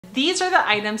these are the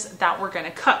items that we're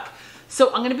gonna cook.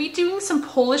 So I'm gonna be doing some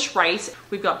Polish rice.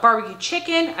 We've got barbecue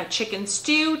chicken, a chicken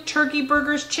stew, turkey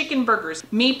burgers, chicken burgers,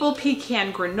 maple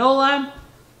pecan granola,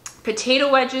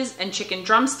 potato wedges and chicken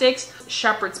drumsticks,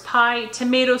 shepherd's pie,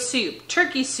 tomato soup,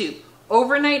 turkey soup,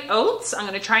 overnight oats. I'm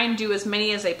gonna try and do as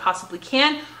many as I possibly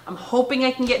can. I'm hoping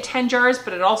I can get 10 jars,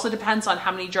 but it also depends on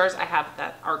how many jars I have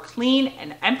that are clean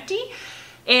and empty.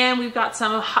 And we've got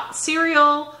some hot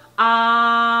cereal.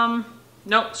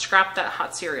 Nope, scrap that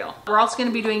hot cereal. We're also gonna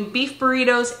be doing beef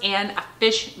burritos and a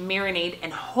fish marinade,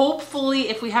 and hopefully,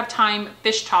 if we have time,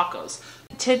 fish tacos.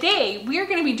 Today, we are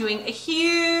gonna be doing a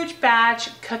huge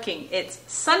batch cooking. It's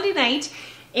Sunday night,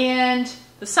 and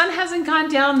the sun hasn't gone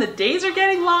down. The days are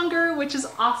getting longer, which is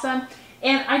awesome.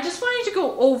 And I just wanted to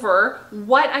go over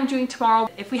what I'm doing tomorrow.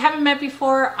 If we haven't met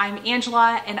before, I'm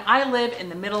Angela and I live in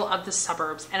the middle of the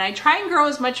suburbs, and I try and grow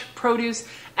as much produce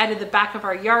out of the back of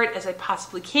our yard as I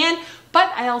possibly can,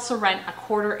 but I also rent a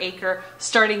 1/4 acre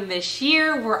starting this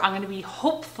year, where I'm gonna be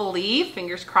hopefully,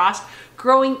 fingers crossed,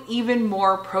 growing even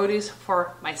more produce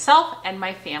for myself and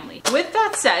my family. With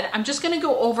that said, I'm just gonna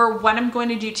go over what I'm going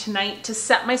to do tonight to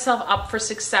set myself up for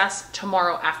success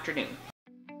tomorrow afternoon.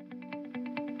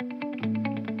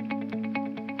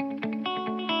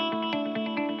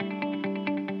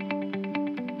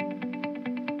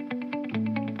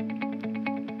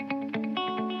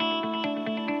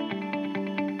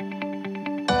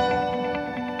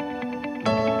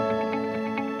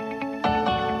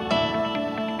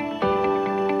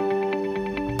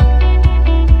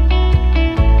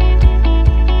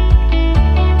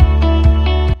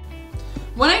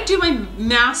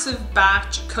 Massive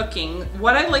batch cooking,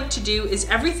 what I like to do is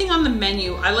everything on the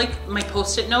menu, I like my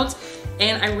post-it notes,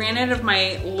 and I ran out of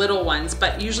my little ones,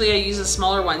 but usually I use the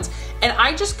smaller ones, and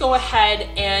I just go ahead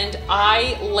and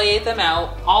I lay them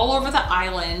out all over the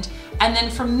island. And then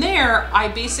from there, I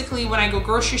basically, when I go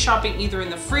grocery shopping, either in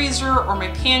the freezer or my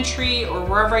pantry or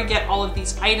wherever I get all of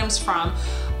these items from,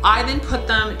 I then put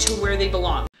them to where they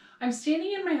belong. I'm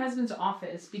standing in my husband's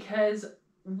office because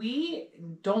we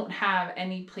don't have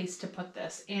any place to put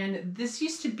this. And this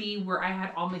used to be where I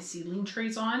had all my seedling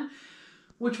trays on,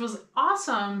 which was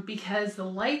awesome because the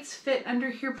lights fit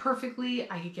under here perfectly.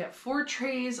 I could get 4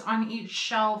 trays on each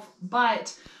shelf,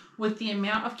 but with the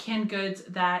amount of canned goods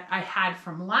that I had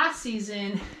from last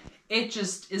season, it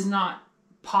just is not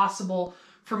possible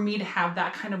for me to have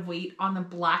that kind of weight on the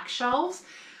black shelves.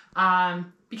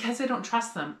 Because I don't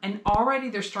trust them. And already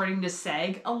they're starting to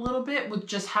sag a little bit with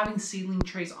just having seedling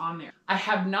trays on there. I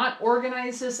have not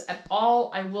organized this at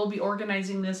all. I will be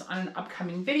organizing this on an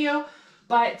upcoming video,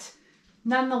 but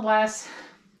nonetheless,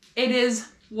 it is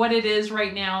what it is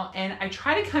right now. And I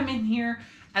try to come in here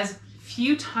as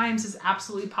few times as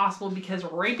absolutely possible, because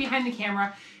right behind the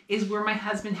camera is where my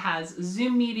husband has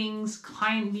Zoom meetings,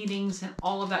 client meetings, and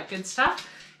all of that good stuff.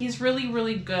 He's really,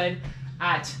 really good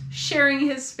at sharing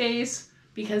his space,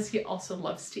 because he also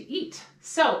loves to eat.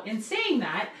 So in saying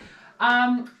that,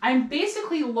 I'm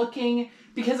basically looking,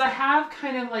 because I have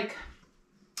kind of like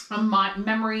a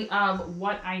memory of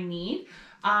what I need.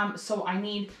 So I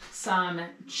need some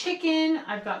chicken.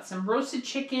 I've got some roasted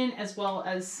chicken as well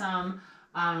as some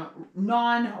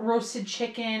non-roasted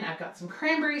chicken. I've got some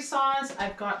cranberry sauce.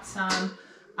 I've got some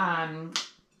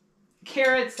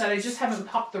carrots that I just haven't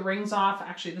popped the rings off.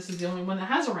 Actually, this is the only one that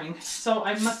has a ring, so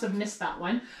I must have missed that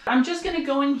one. I'm just gonna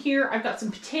go in here. I've got some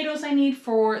potatoes I need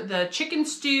for the chicken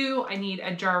stew. I need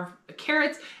a jar of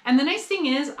carrots. And the nice thing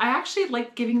is, I actually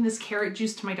like giving this carrot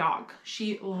juice to my dog.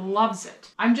 She loves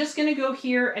it. I'm just gonna go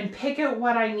here and pick out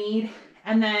what I need,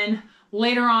 and then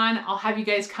later on, I'll have you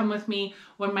guys come with me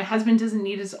when my husband doesn't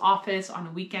need his office on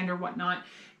a weekend or whatnot,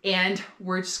 and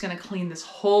we're just gonna clean this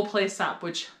whole place up,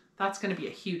 which that's going to be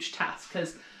a huge task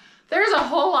because there's a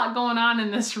whole lot going on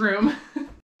in this room.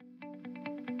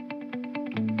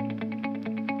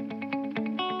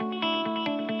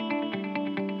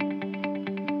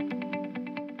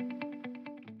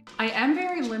 I am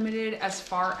very limited as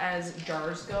far as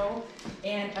jars go,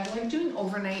 and I like doing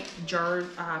overnight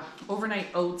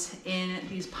oats in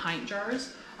these pint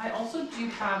jars. I also do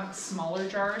have smaller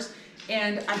jars,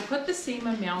 and I put the same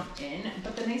amount in,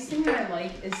 but the nice thing that I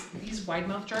like is these wide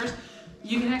mouth jars.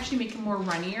 You can actually make them more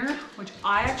runnier, which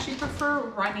I actually prefer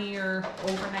runnier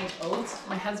overnight oats.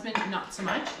 My husband, not so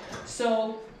much.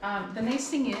 So the nice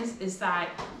thing is that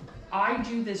I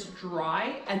do this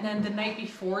dry, and then the night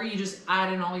before you just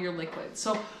add in all your liquids.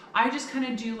 So I just kind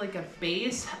of do like a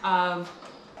base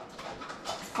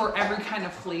for every kind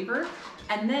of flavor.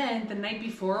 And then the night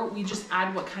before, we just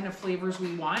add what kind of flavors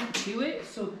we want to it.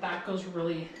 So that goes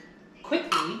really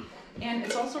quickly. And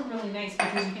it's also really nice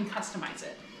because you can customize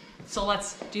it. So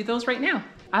let's do those right now.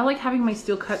 I like having my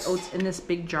steel cut oats in this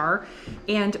big jar,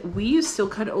 and we use steel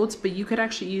cut oats, but you could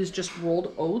actually use just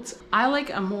rolled oats. I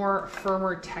like a more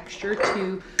firmer texture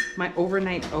to my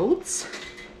overnight oats,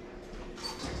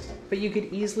 but you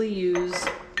could easily use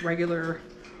regular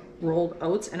rolled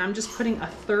oats, and I'm just putting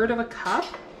 1/3 of a cup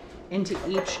into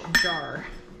each jar.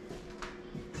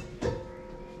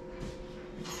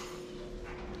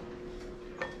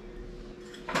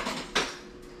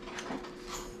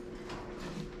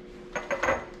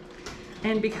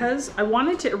 And because I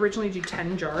wanted to originally do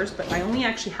 10 jars, but I only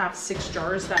actually have 6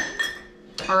 jars that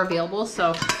are available,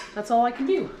 so that's all I can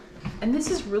do. And this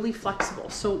is really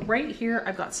flexible. So right here,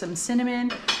 I've got some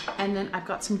cinnamon, and then I've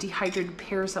got some dehydrated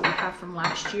pears that we have from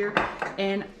last year.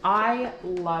 And I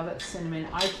love cinnamon.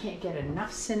 I can't get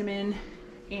enough cinnamon,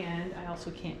 and I also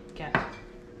can't get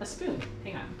a spoon.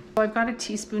 Hang on. So I've got a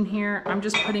teaspoon here. I'm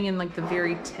just putting in like the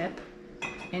very tip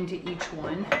into each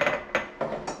one.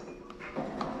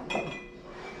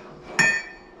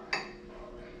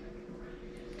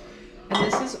 And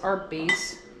this is our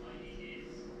base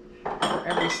for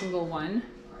every single one.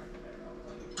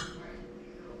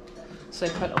 So I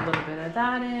put a little bit of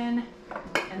that in,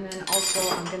 and then also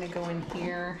I'm gonna go in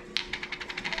here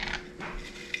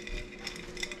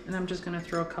and I'm just gonna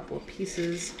throw a couple of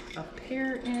pieces of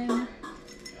pear in.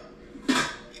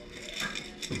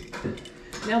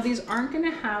 Now these aren't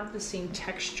gonna have the same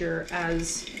texture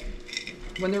as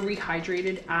when they're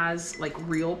rehydrated as like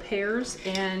real pears,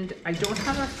 and I don't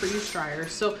have a freeze dryer,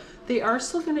 so they are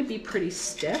still going to be pretty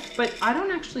stiff, but I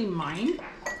don't actually mind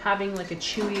having like a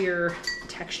chewier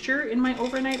texture in my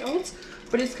overnight oats,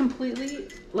 but it's completely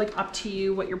like up to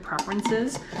you what your preference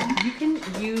is. You can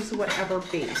use whatever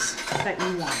base that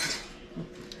you want.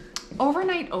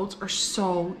 Overnight oats are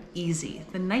so easy.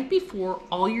 The night before,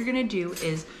 all you're gonna do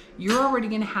is you're already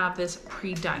gonna have this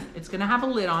pre-done. It's gonna have a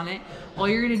lid on it. All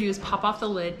you're gonna do is pop off the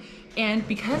lid. And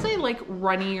because I like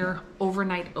runnier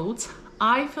overnight oats,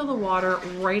 I fill the water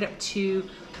right up to,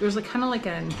 there's like kind of like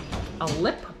a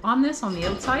lip on this on the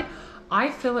outside. I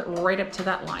fill it right up to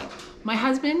that line. My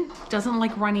husband doesn't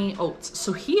like runny oats,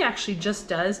 so he actually just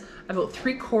does about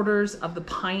 3/4 of the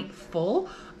pint full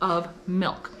of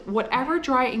milk. Whatever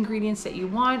dry ingredients that you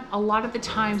want, a lot of the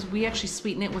times we actually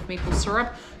sweeten it with maple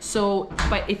syrup. So,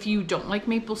 but if you don't like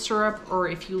maple syrup, or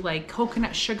if you like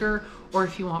coconut sugar, or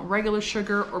if you want regular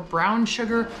sugar or brown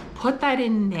sugar, put that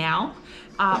in now.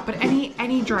 But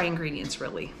any dry ingredients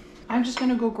really. I'm just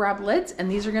gonna go grab lids, and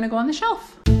these are gonna go on the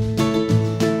shelf.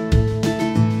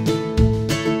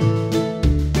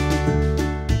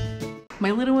 My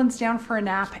little one's down for a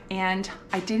nap, and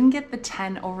I didn't get the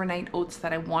 10 overnight oats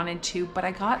that I wanted to, but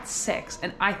I got 6,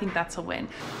 and I think that's a win.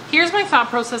 Here's my thought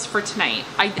process for tonight.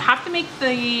 I have to make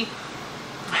the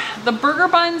burger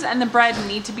buns and the bread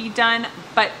need to be done,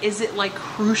 but is it like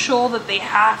crucial that they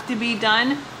have to be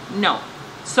done? No.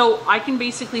 So I can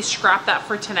basically scrap that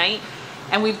for tonight,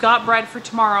 and we've got bread for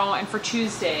tomorrow and for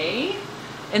Tuesday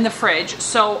in the fridge.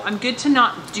 So I'm good to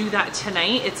not do that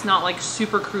tonight. It's not like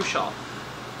super crucial.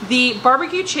 The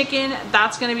barbecue chicken,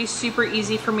 that's gonna be super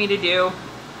easy for me to do.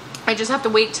 I just have to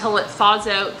wait till it thaws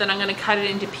out, then I'm gonna cut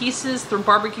it into pieces, throw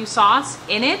barbecue sauce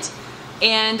in it,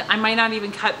 and I might not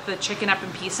even cut the chicken up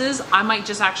in pieces. I might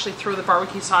just actually throw the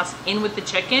barbecue sauce in with the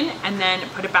chicken and then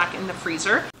put it back in the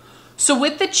freezer. So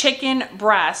with the chicken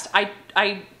breast,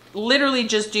 I literally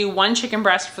just do 1 chicken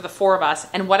breast for the 4 of us,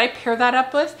 and what I pair that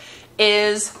up with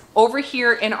is over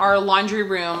here in our laundry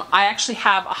room, I actually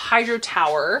have a hydro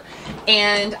tower,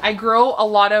 and I grow a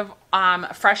lot of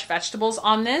fresh vegetables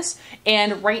on this.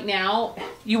 And right now,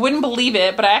 you wouldn't believe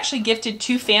it, but I actually gifted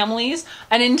 2 families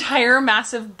an entire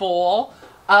massive bowl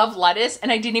of lettuce,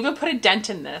 and I didn't even put a dent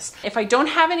in this. If I don't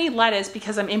have any lettuce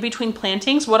because I'm in between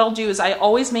plantings, what I'll do is I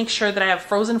always make sure that I have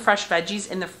frozen fresh veggies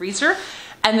in the freezer,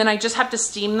 and then I just have to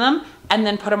steam them and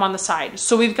then put them on the side.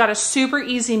 So we've got a super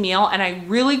easy meal, and I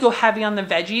really go heavy on the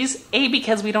veggies,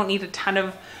 because we don't need a ton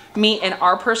of meat in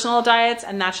our personal diets,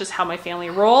 and that's just how my family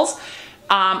rolls.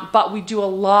 But we do a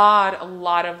lot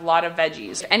of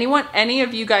veggies. Any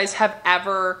of you guys have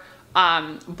ever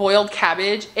boiled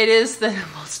cabbage? It is the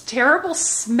most terrible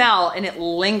smell, and it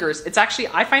lingers. It's actually,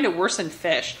 I find it worse than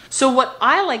fish. So what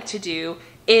I like to do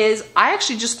is I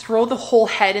actually just throw the whole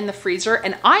head in the freezer,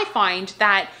 and I find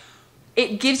that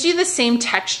it gives you the same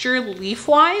texture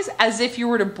leaf-wise as if you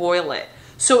were to boil it.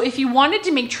 So if you wanted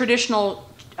to make traditional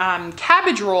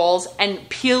cabbage rolls and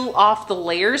peel off the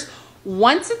layers,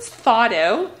 once it's thawed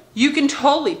out, you can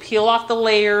totally peel off the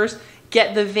layers,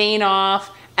 get the vein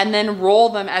off, and then roll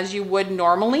them as you would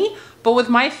normally. But with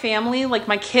my family, like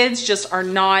my kids just are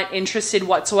not interested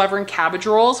whatsoever in cabbage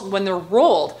rolls when they're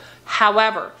rolled.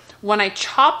 However, when I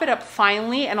chop it up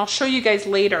finely, and I'll show you guys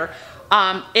later,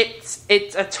 it's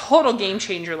a total game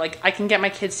changer. Like, I can get my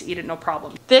kids to eat it no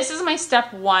problem. This is my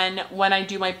step one when I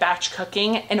do my batch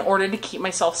cooking in order to keep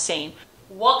myself sane.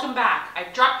 Welcome back.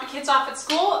 I've dropped the kids off at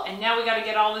school and now we got to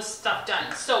get all this stuff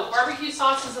done. So barbecue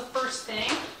sauce is the first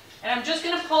thing, and I'm just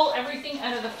gonna pull everything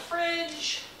out of the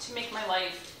fridge to make my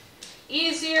life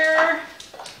easier.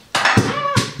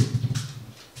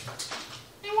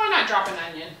 And why not drop an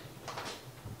onion?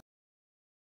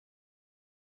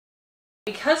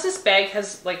 Because this bag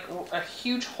has like a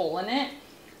huge hole in it,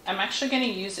 I'm actually going to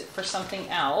use it for something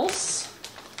else.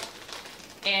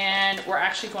 And we're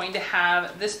actually going to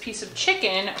have this piece of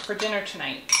chicken for dinner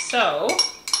tonight. So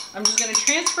I'm just going to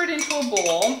transfer it into a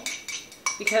bowl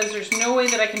because there's no way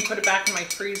that I can put it back in my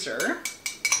freezer.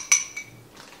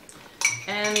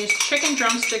 And these chicken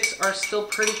drumsticks are still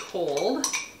pretty cold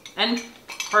and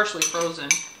partially frozen.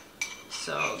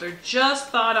 So they're just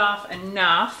thawed off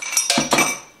enough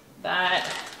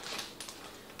that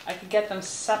I could get them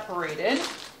separated.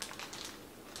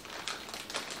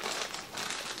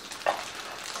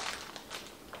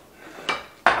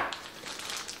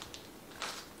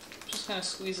 Just gonna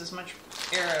squeeze as much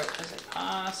air out as I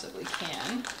possibly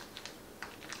can.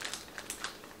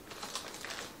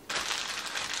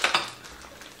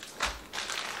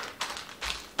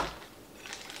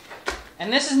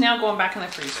 And this is now going back in the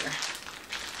freezer.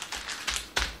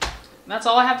 That's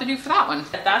all I have to do for that one.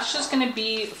 That's just gonna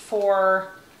be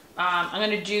for, I'm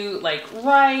gonna do like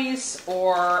rice,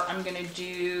 or I'm gonna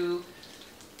do,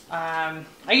 I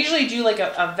usually do like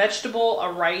a vegetable,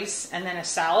 a rice, and then a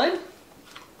salad.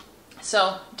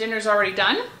 So dinner's already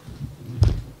done.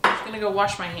 I'm just gonna go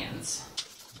wash my hands.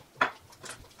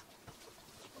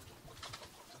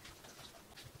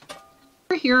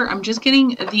 Here, I'm just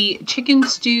getting the chicken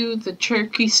stew, the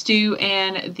turkey stew,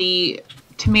 and the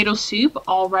tomato soup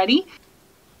all ready.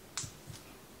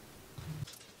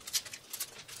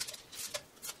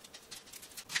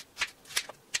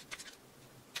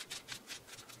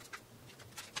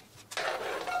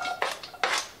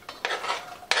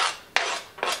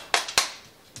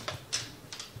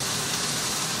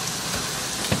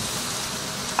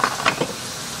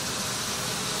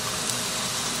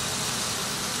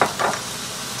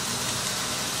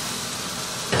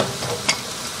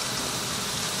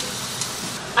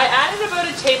 I added about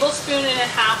a tablespoon and a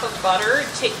half of butter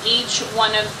to each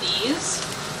one of these.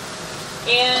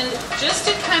 And just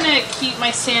to kind of keep my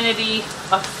sanity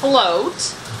afloat,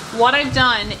 what I've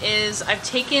done is I've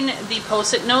taken the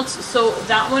Post-it notes. So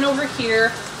that one over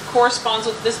here corresponds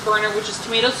with this burner, which is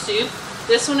tomato soup.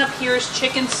 This one up here is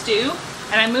chicken stew.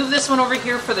 And I moved this one over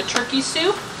here for the turkey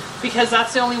soup because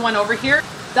that's the only one over here.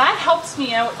 That helps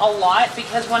me out a lot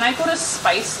because when I go to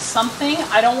spice something,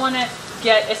 I don't want to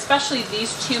get, especially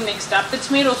these two mixed up. The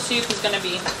tomato soup is going to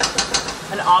be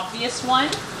an obvious one,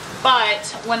 but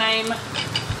when I'm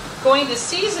going to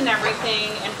season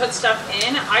everything and put stuff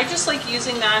in, I just like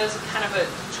using that as a kind of a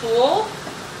tool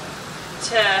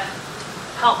to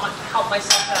help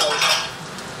myself out.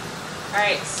 All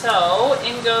right, so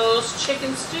in goes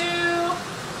chicken stew.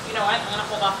 You know what, I'm going to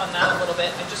hold off on that a little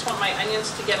bit. I just want my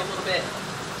onions to get a little bit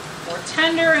more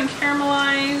tender and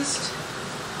caramelized.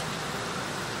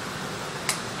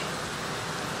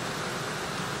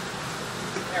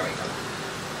 There we go.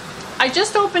 I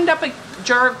just opened up a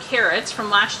jar of carrots from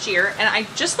last year, and I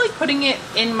just like putting it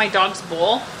in my dog's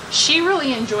bowl. She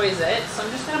really enjoys it, so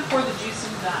I'm just gonna pour the juice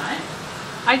into that.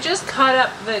 I just cut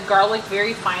up the garlic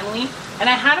very finely, and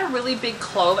I had a really big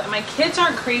clove, and my kids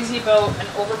aren't crazy about an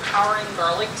overpowering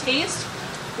garlic taste,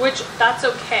 which that's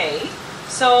okay.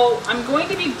 So I'm going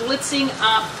to be blitzing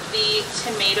up the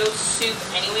tomato soup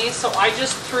anyway, so I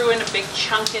just threw in a big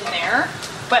chunk in there.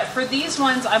 But for these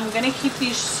ones, I'm going to keep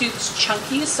these soups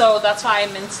chunky, so that's why I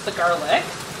minced the garlic.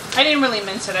 I didn't really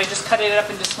mince it, I just cut it up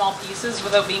into small pieces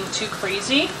without being too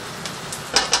crazy.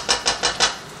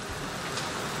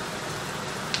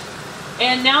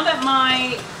 And now that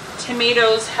my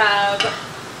tomatoes have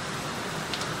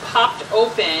popped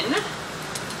open,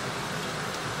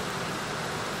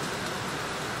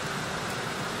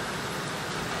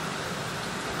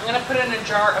 I'm going to put in a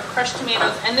jar of crushed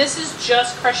tomatoes, and this is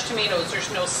just crushed tomatoes.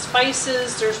 There's no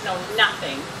spices, there's no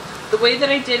nothing. The way that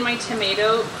I did my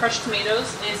crushed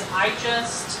tomatoes is I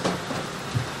just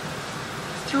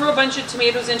threw a bunch of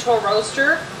tomatoes into a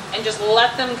roaster and just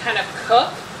let them kind of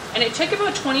cook. And it took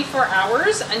about 24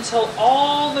 hours until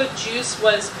all the juice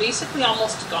was basically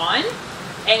almost gone.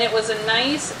 And it was a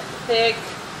nice, thick,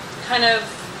 kind of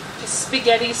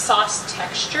spaghetti sauce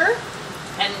texture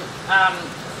and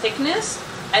thickness.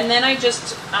 and then I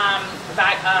just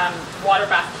water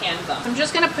bath canned them. I'm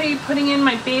just gonna be putting in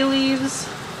my bay leaves.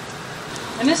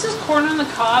 And this is corn on the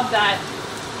cob that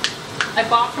I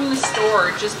bought from the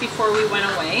store just before we went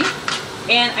away.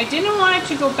 And I didn't want it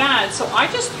to go bad, so I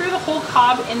just threw the whole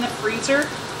cob in the freezer.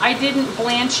 I didn't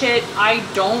blanch it. I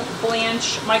don't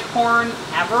blanch my corn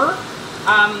ever.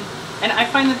 And I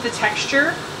find that the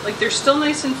texture, like they're still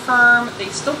nice and firm. They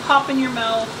still pop in your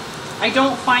mouth. I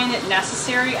don't find it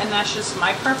necessary, and that's just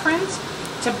my preference,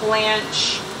 to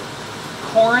blanch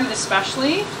corn,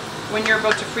 especially when you're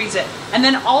about to freeze it. And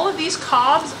then all of these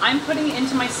cobs I'm putting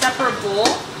into my separate bowl,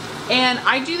 and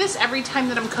I do this every time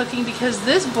that I'm cooking because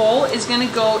this bowl is going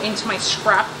to go into my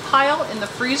scrap pile in the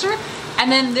freezer,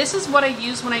 and then this is what I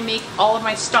use when I make all of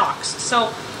my stocks. So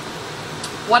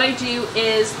what I do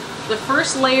is the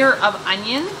first layer of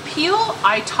onion peel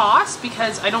I toss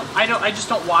because I just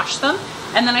don't wash them,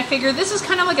 and then I figure this is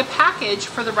kind of like a package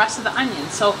for the rest of the onion.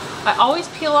 So I always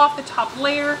peel off the top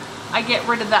layer. I get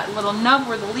rid of that little nub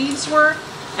where the leaves were,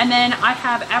 and then I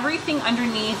have everything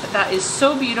underneath that is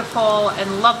so beautiful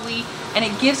and lovely, and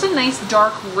it gives a nice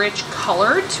dark rich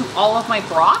color to all of my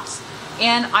broths,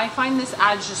 and I find this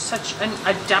adds just such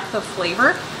a depth of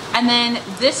flavor. And then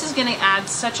this is going to add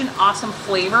such an awesome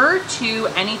flavor to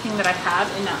anything that I have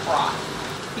in that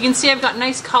broth. You can see I've got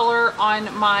nice color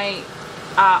on my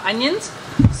onions,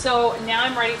 so now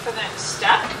I'm ready for the next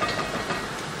step.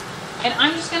 And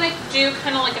I'm just gonna do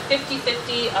kind of like a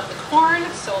 50-50 of the corn,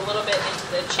 so a little bit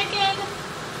into the chicken,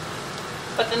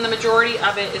 but then the majority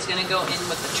of it is gonna go in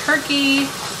with the turkey.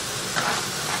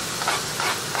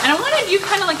 And I wanna do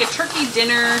kind of like a turkey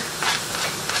dinner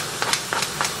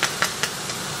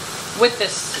with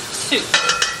this soup.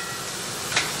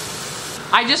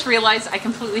 I just realized I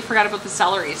completely forgot about the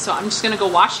celery, so I'm just gonna go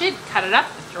wash it, cut it up,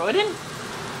 and throw it in.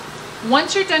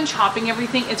 Once you're done chopping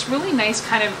everything, it's really nice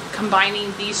kind of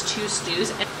combining these two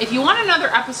stews. And if you want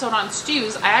another episode on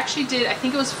stews, I actually did, I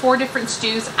think it was 4 different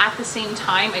stews at the same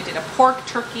time. I did a pork,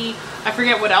 turkey, I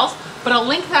forget what else, but I'll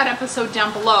link that episode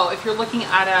down below if you're looking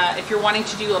at if you're wanting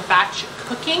to do a batch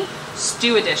cooking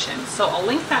stew edition. So I'll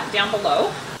link that down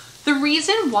below. The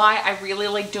reason why I really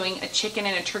like doing a chicken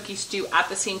and a turkey stew at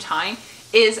the same time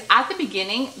is at the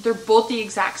beginning, they're both the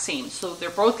exact same. So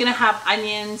they're both gonna have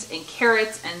onions and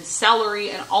carrots and celery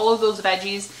and all of those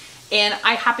veggies. And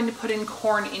I happen to put in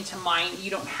corn into mine. You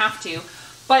don't have to.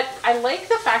 But I like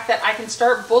the fact that I can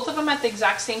start both of them at the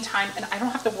exact same time and I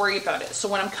don't have to worry about it. So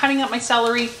when I'm cutting up my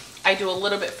celery, I do a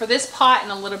little bit for this pot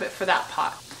and a little bit for that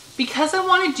pot. Because I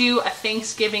wanna do a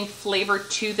Thanksgiving flavor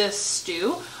to this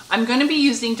stew, I'm gonna be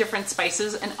using different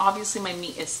spices, and obviously my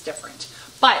meat is different.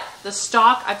 But the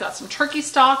stock, I've got some turkey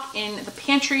stock in the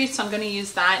pantry, so I'm gonna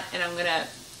use that and I'm gonna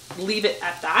leave it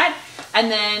at that. And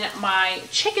then my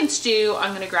chicken stew,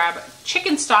 I'm gonna grab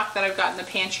chicken stock that I've got in the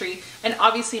pantry, and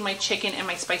obviously my chicken and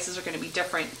my spices are gonna be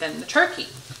different than the turkey.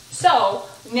 So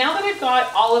now that I've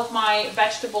got all of my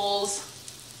vegetables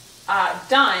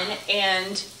done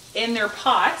and in their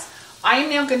pots, I am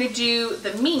now gonna do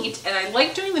the meat, and I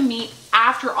like doing the meat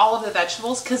after all of the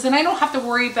vegetables because then I don't have to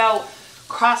worry about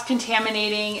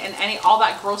cross-contaminating and all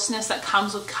that grossness that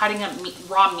comes with cutting up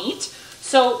raw meat.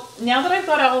 So now that I've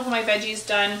got all of my veggies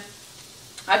done,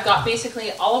 I've got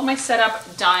basically all of my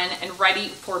setup done and ready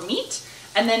for meat.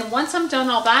 And then once I'm done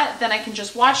all that, then I can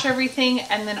just wash everything,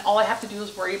 and then all I have to do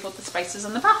is worry about the spices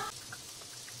in the broth.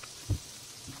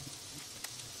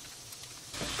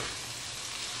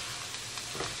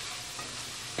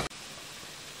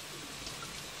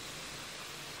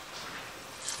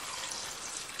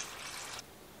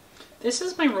 This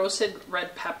is my roasted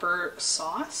red pepper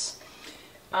sauce.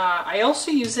 I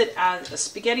also use it as a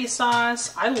spaghetti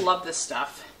sauce. I love this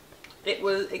stuff.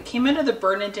 It came out of the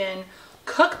Bernardin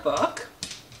cookbook,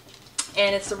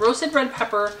 and it's the roasted red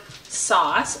pepper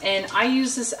sauce, and I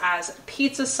use this as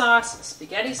pizza sauce,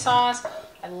 spaghetti sauce.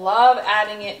 I love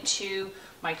adding it to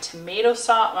my tomato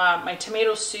sauce, my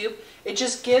tomato soup. It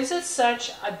just gives it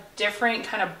such a different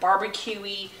kind of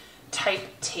barbecue-y type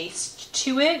taste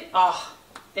to it. Oh,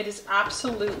 it is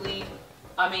absolutely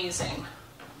amazing.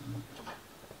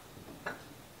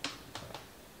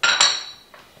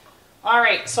 All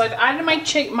right, so I've added my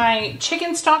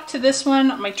chicken stock to this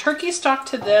one, my turkey stock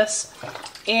to this,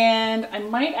 and I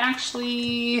might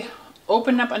actually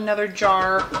open up another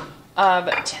jar of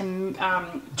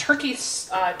turkey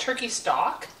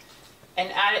stock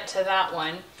and add it to that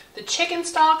one. The chicken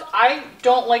stock, I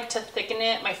don't like to thicken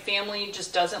it. My family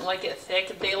just doesn't like it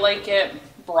thick. They like it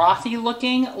brothy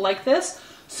looking like this.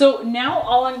 So now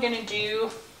all I'm gonna do,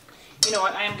 you know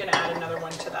what, I am gonna add another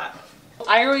one to that.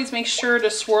 I always make sure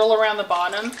to swirl around the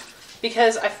bottom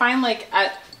because I find like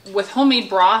with homemade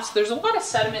broth, there's a lot of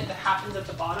sediment that happens at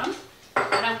the bottom.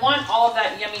 And I want all of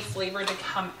that yummy flavor to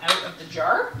come out of the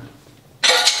jar.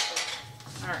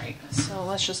 All right, so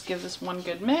let's just give this one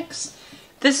good mix.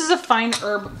 This is a fine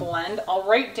herb blend. I'll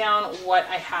write down what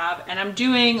I have, and I'm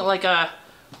doing like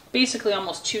basically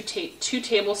almost two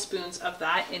tablespoons of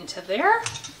that into there.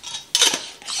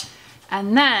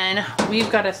 And then we've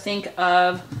got to think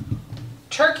of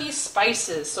turkey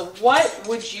spices. So what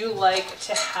would you like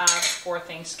to have for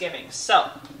Thanksgiving? So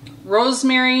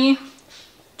rosemary,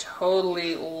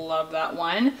 totally love that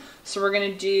one. So we're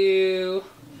gonna do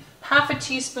half a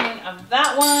teaspoon of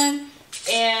that one.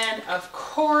 And of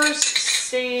course,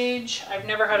 sage. I've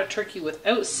never had a turkey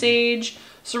without sage.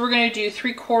 So we're gonna do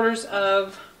 3/4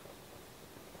 of,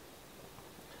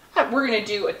 we're gonna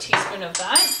do a teaspoon of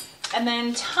that. And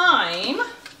then thyme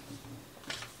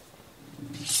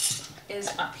is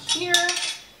up here.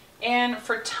 And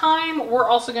for thyme, we're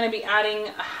also gonna be adding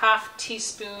a half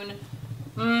teaspoon,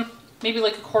 maybe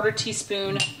like a 1/4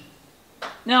 teaspoon,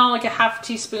 no, like a half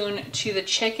teaspoon to the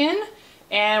chicken.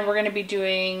 And we're gonna be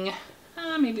doing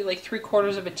maybe like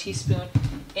 3/4 of a teaspoon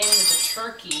in the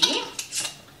turkey.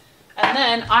 And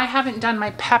then I haven't done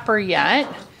my pepper yet.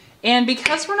 And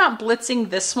because we're not blitzing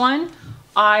this one,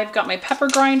 I've got my pepper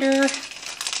grinder.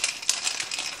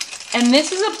 And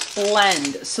this is a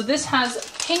blend. So this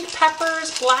has pink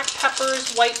peppers, black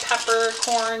peppers, white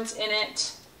peppercorns in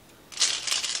it.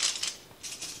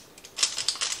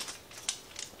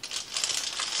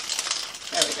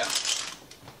 There we go.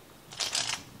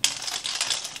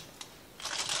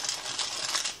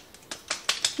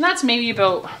 And that's maybe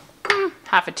about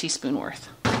half a teaspoon worth.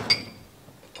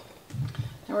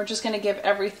 And we're just going to give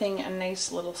everything a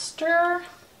nice little stir.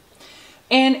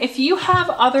 And if you have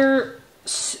other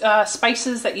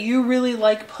spices that you really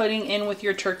like putting in with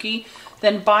your turkey,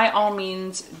 then by all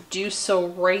means do so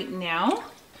right now.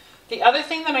 The other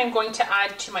thing that I'm going to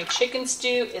add to my chicken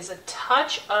stew is a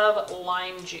touch of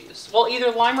lime juice. Well,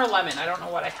 either lime or lemon. I don't know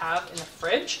what I have in the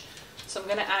fridge. So I'm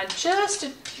going to add just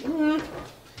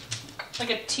like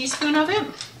a teaspoon of it.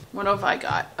 What have I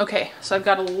got? Okay, so I've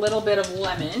got a little bit of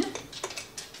lemon.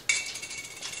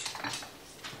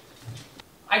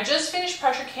 I just finished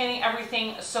pressure canning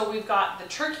everything, so we've got the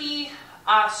turkey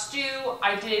stew.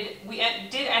 We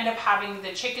did end up having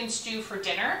the chicken stew for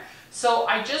dinner, so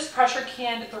I just pressure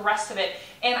canned the rest of it,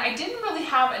 and I didn't really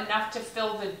have enough to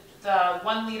fill the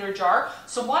 1 liter jar.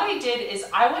 So what I did is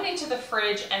I went into the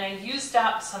fridge and I used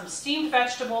up some steamed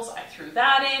vegetables. I threw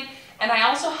that in, and I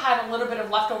also had a little bit of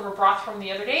leftover broth from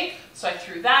the other day, so I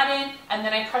threw that in, and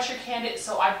then I pressure canned it.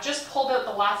 So I've just pulled out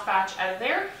the last batch out of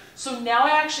there. So now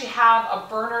I actually have a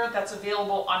burner that's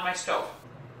available on my stove.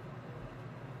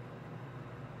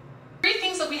 3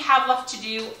 things that we have left to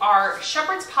do are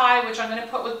shepherd's pie, which I'm going to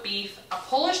put with beef, a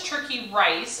Polish turkey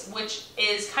rice, which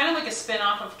is kind of like a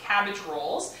spin-off of cabbage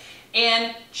rolls,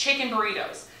 and chicken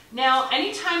burritos. Now,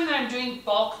 anytime that I'm doing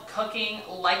bulk cooking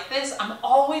like this, I'm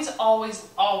always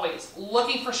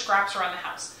looking for scraps around the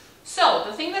house. So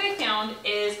the thing that I found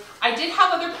is I did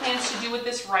have other plans to do with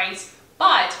this rice,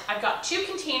 but I've got 2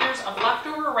 containers of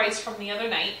leftover rice from the other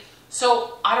night,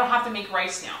 so I don't have to make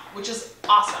rice now, which is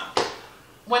awesome.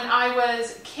 When I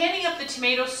was canning up the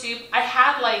tomato soup, I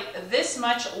had like this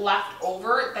much left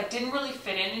over that didn't really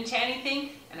fit into anything,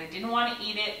 and I didn't want to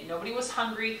eat it. Nobody was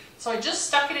hungry, so I just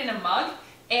stuck it in a mug,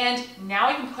 and now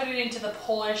I can put it into the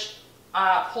Polish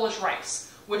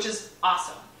rice, which is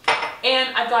awesome.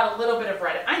 And I've got a little bit of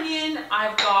red onion.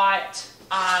 I've got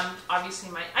obviously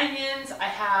my onions. I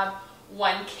have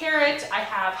 1 carrot. I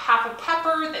have half a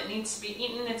pepper that needs to be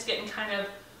eaten. It's getting kind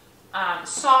of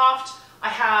soft. I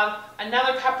have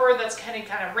another pepper that's kind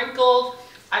of wrinkled.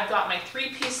 I've got my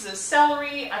 3 pieces of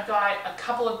celery. I've got a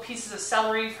couple of pieces of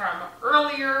celery from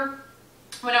earlier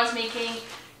when I was making.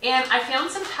 And I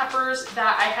found some peppers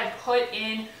that I had put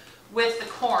in with the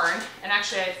corn. And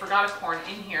actually I forgot a corn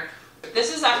in here.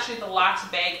 This is actually the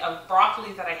last bag of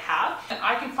broccoli that I have. And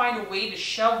I can find a way to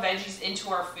shove veggies into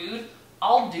our food.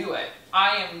 I'll do it.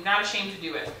 I am not ashamed to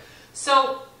do it.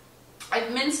 So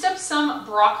I've minced up some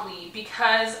broccoli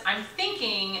because I'm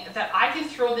thinking that I can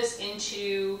throw this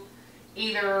into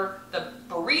either the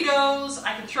burritos,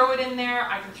 I can throw it in there,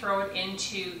 I can throw it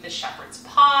into the shepherd's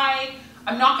pie.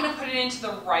 I'm not going to put it into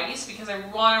the rice because I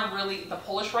want to really, the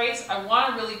Polish rice, I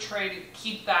want to really try to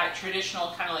keep that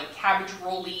traditional kind of like cabbage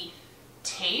roll-y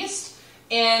taste.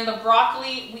 And the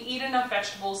broccoli, we eat enough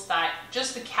vegetables that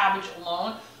just the cabbage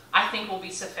alone I think will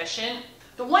be sufficient.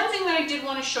 The one thing that I did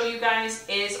want to show you guys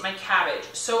is my cabbage.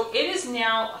 So it is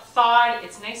now thawed,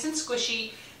 it's nice and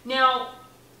squishy. Now,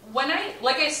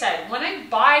 like I said, when I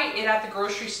buy it at the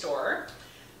grocery store,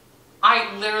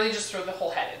 I literally just throw the whole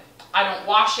head in. I don't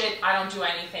wash it, I don't do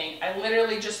anything. I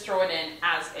literally just throw it in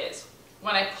as is.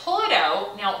 When I pull it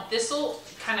out, now this will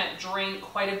kind of drain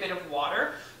quite a bit of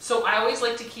water, so I always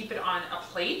like to keep it on a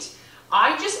plate.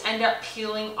 I just end up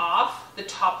peeling off the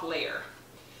top layer.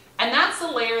 And that's the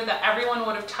layer that everyone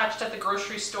would have touched at the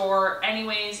grocery store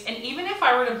anyways, and even if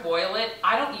I were to boil it,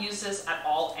 I don't use this at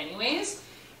all anyways.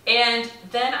 And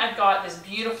then I've got this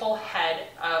beautiful head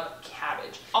of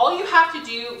cabbage. All you have to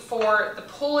do for the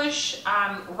Polish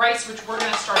rice, which we're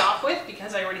gonna start off with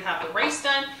because I already have the rice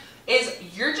done, is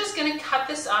you're just gonna cut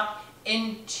this up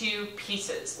into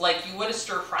pieces like you would a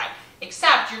stir fry,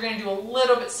 except you're gonna do a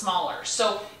little bit smaller.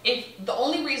 So the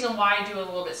only reason why I do a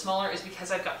little bit smaller is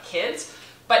because I've got kids,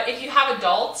 but if you have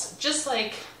adults, just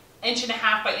like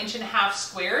 1.5 by 1.5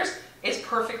 squares is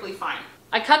perfectly fine.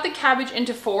 I cut the cabbage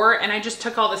into 4 and I just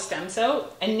took all the stems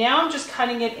out, and now I'm just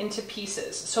cutting it into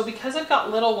pieces. So because I've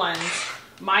got little ones,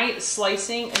 my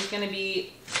slicing is gonna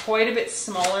be quite a bit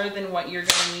smaller than what you're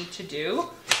gonna need to do.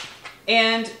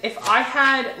 And if I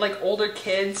had like older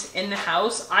kids in the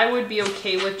house, I would be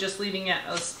okay with just leaving it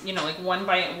as, you know, like 1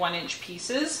 by 1 inch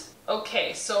pieces.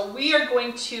 Okay, so we are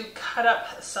going to cut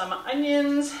up some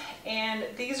onions, and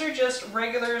these are just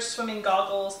regular swimming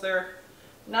goggles. They're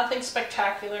nothing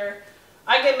spectacular.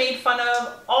 I get made fun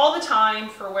of all the time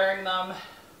for wearing them,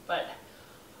 but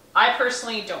I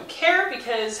personally don't care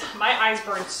because my eyes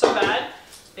burn so bad.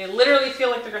 They literally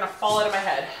feel like they're gonna fall out of my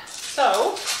head.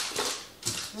 So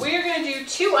we're gonna do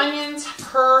 2 onions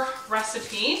per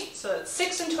recipe. So that's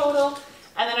 6 in total.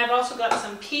 And then I've also got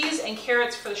some peas and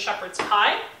carrots for the shepherd's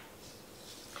pie.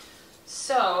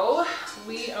 So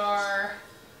we are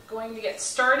going to get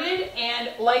started, and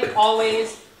like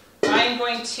always, I'm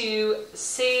going to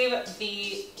save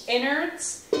the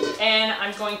innards and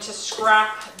I'm going to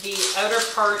scrap the outer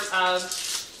part of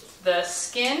the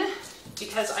skin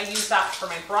because I use that for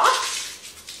my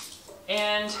broth.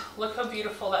 And look how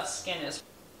beautiful that skin is.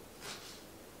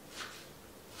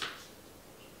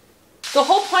 The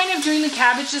whole point of doing the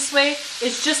cabbage this way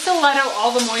is just to let out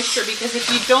all the moisture, because if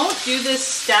you don't do this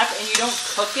step and you don't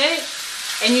cook it,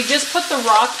 and you just put the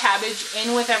raw cabbage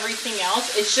in with everything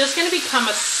else, it's just gonna become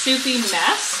a soupy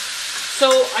mess.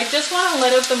 So I just wanna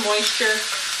let out the moisture.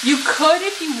 You could,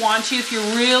 if you want to, if you're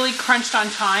really crunched on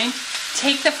time,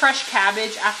 take the fresh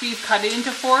cabbage after you've cut it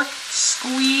into 4,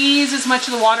 squeeze as much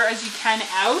of the water as you can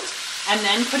out, and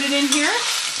then put it in here.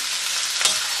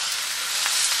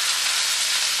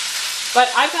 But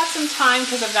I've got some time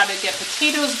because I've got to get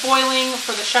potatoes boiling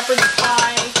for the shepherd's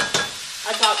pie.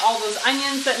 I've got all those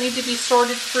onions that need to be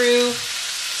sorted through.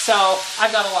 So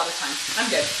I've got a lot of time. I'm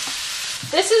good.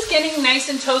 This is getting nice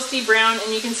and toasty brown,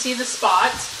 and you can see the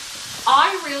spots.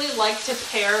 I really like to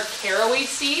pair caraway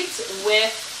seeds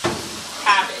with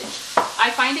cabbage. I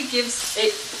find it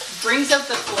brings out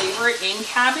the flavor in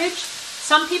cabbage.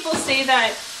 Some people say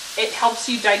that it helps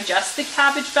you digest the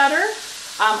cabbage better,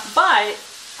 but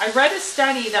I read a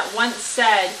study that once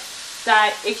said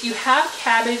that if you have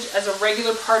cabbage as a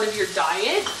regular part of your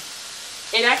diet,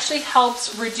 it actually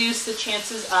helps reduce the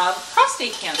chances of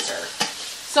prostate cancer.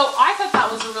 So I thought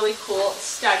that was a really cool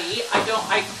study.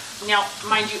 Now,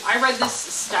 mind you, I read this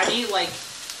study like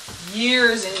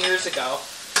years and years ago.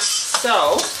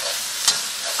 So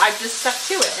I just stuck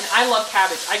to it, and I love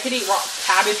cabbage. I could eat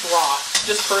cabbage raw,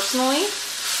 just personally.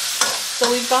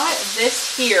 So we've got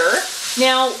this here.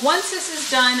 Now, once this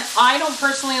is done, I don't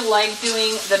personally like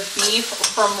doing the beef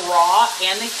from raw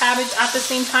and the cabbage at the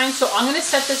same time, so I'm gonna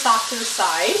set this off to the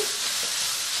side.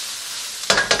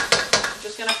 I'm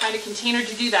just gonna find a container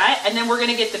to do that, and then we're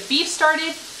gonna get the beef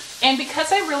started. And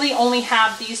because I really only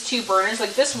have these 2 burners,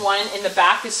 like this one in the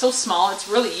back is so small, it's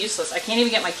really useless. I can't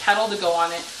even get my kettle to go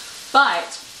on it.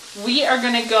 But we are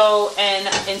gonna go, and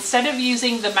instead of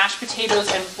using the mashed potatoes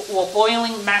and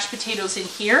boiling mashed potatoes in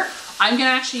here, I'm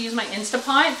gonna actually use my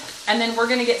Instapot, and then we're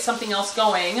gonna get something else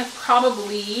going,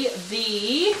 probably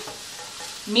the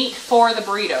meat for the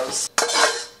burritos.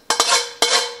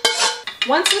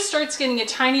 Once this starts getting a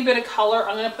tiny bit of color,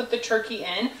 I'm gonna put the turkey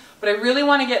in, but I really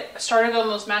wanna get started on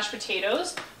those mashed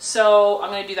potatoes, so I'm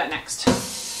gonna do that next.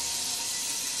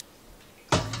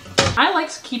 I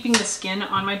like keeping the skin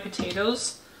on my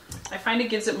potatoes. I find it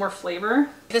gives it more flavor.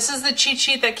 This is the cheat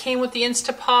sheet that came with the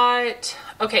Instapot.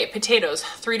 Okay, potatoes,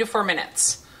 3 to 4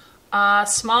 minutes.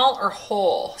 Small or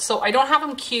whole? So I don't have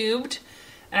them cubed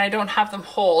and I don't have them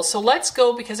whole. So let's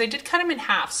go, because I did cut them in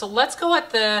half. So let's go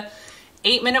at the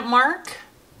 8-minute mark.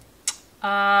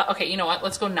 Okay, you know what?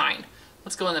 Let's go 9.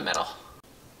 Let's go in the middle.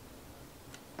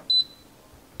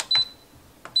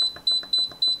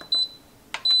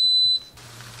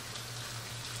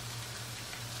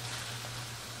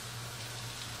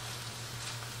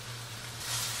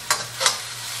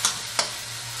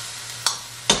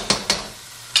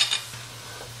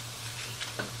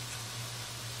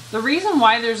 The reason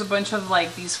why there's a bunch of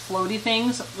like these floaty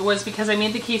things was because I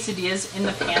made the quesadillas in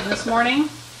the pan this morning.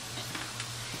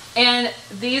 And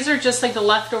these are just like the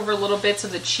leftover little bits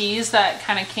of the cheese that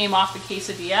kind of came off the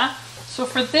quesadilla. So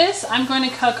for this, I'm going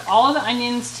to cook all of the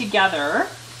onions together.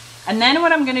 And then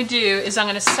what I'm going to do is I'm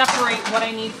going to separate what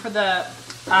I need for the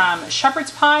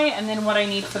shepherd's pie and then what I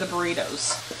need for the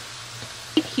burritos.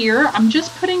 Here, I'm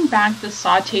just putting back the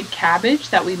sauteed cabbage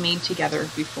that we made together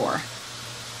before.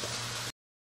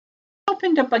 I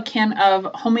opened up a can of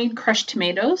homemade crushed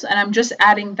tomatoes, and I'm just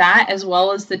adding that as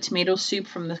well as the tomato soup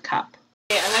from the cup.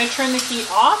 Okay, I'm going to turn the heat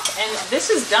off, and this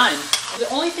is done. The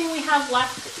only thing we have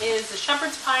left is the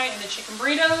shepherd's pie and the chicken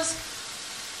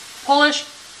burritos. Polish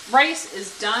rice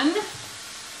is done.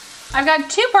 I've got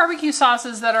 2 barbecue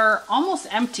sauces that are almost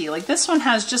empty. Like this one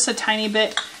has just a tiny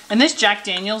bit, and this Jack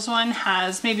Daniel's one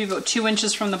has maybe about 2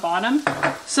 inches from the bottom.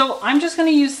 So I'm just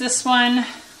going to use this one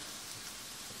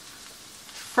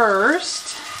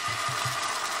first.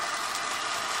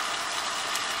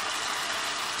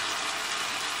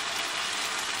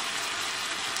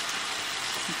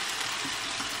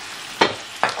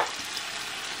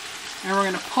 And we're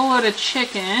going to pull out a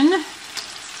chicken.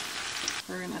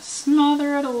 We're going to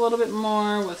smother it a little bit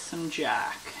more with some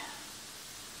Jack.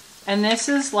 And this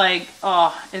is like,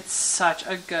 oh, it's such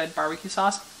a good barbecue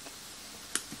sauce.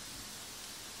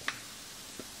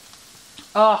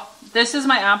 Oh, this is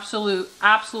my absolute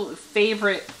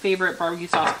favorite barbecue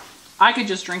sauce. I could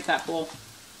just drink that bowl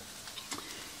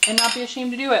and not be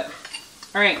ashamed to do it.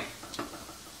 All right.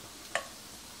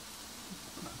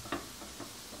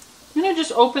 I'm going to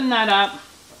just open that up.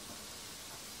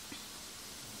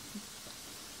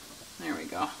 There we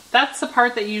go. That's the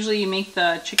part that usually you make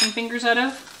the chicken fingers out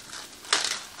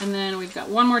of. And then we've got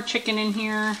one more chicken in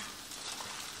here.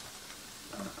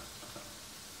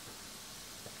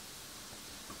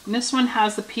 And this one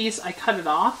has the piece, I cut it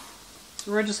off.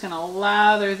 So we're just going to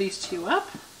lather these 2 up.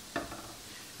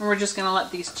 And we're just going to let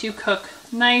these 2 cook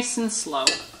nice and slow.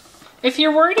 If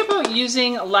you're worried about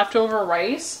using leftover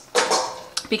rice,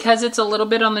 because it's a little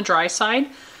bit on the dry side,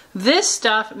 this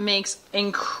stuff makes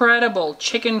incredible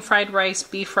chicken fried rice,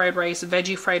 beef fried rice,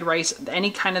 veggie fried rice,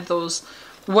 any kind of those,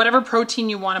 whatever protein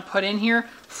you want to put in here,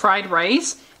 fried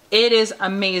rice. It is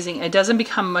amazing. It doesn't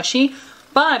become mushy,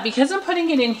 but because I'm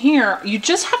putting it in here, you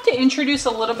just have to introduce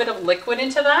a little bit of liquid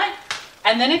into that,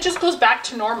 and then it just goes back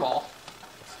to normal,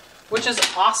 which is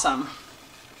awesome.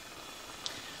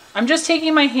 I'm just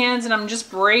taking my hands and I'm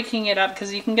just breaking it up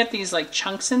because you can get these like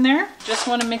chunks in there. Just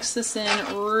want to mix this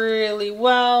in really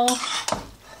well.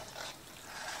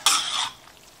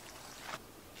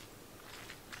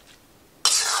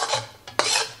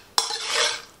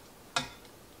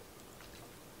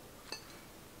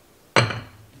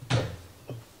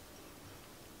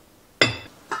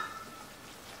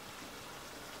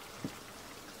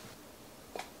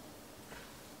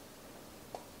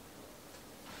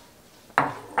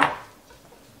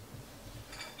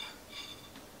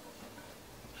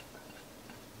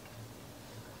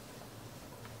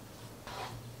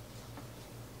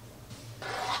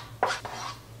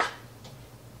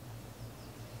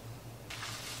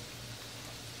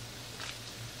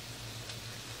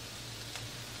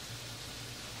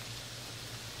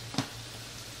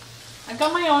 I've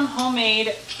got my own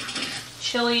homemade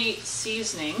chili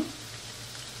seasoning,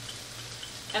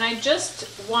 and I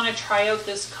just want to try out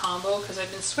this combo because I've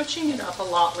been switching it up a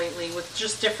lot lately with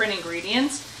just different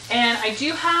ingredients. And I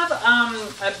do have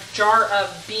a jar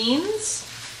of beans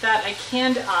that I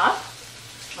canned up.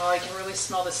 Oh, I can really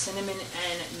smell the cinnamon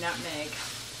and nutmeg.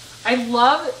 I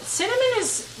love, cinnamon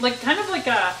is like kind of like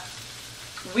a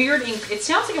weird, it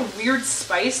sounds like a weird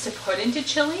spice to put into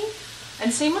chili.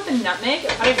 And same with the nutmeg,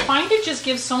 but I find it just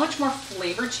gives so much more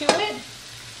flavor to it.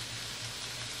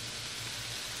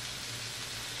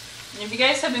 And if you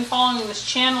guys have been following this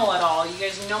channel at all, you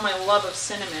guys know my love of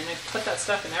cinnamon. I put that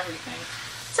stuff in everything.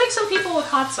 It's like some people with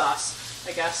hot sauce,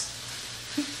 I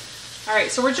guess. All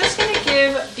right, so we're just gonna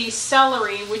give the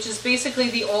celery, which is basically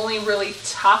the only really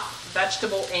tough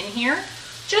vegetable in here,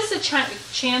 just a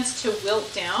chance to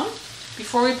wilt down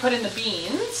before we put in the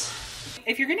beans.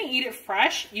 If you're gonna eat it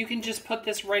fresh, you can just put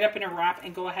this right up in a wrap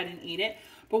and go ahead and eat it.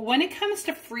 But when it comes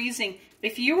to freezing,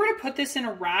 if you were to put this in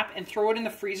a wrap and throw it in the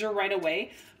freezer right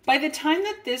away, by the time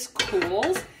that this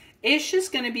cools, it's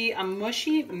just gonna be a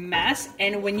mushy mess.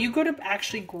 And when you go to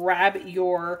actually grab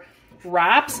your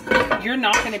wraps, you're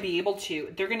not going to be able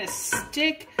to. They're going to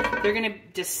stick, they're going to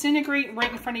disintegrate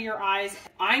right in front of your eyes.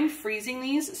 I'm freezing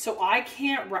these, so I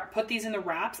can't put these in the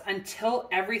wraps until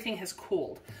everything has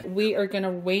cooled. We are going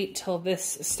to wait till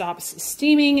this stops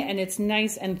steaming and it's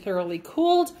nice and thoroughly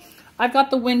cooled. I've got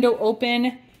the window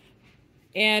open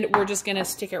And we're just gonna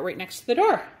stick it right next to the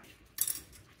door.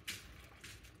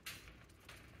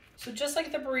 So just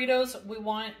like the burritos, we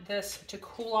want this to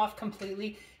cool off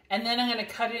completely. And then I'm gonna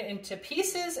cut it into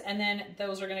pieces, and then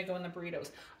those are gonna go in the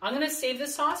burritos. I'm gonna save the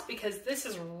sauce because this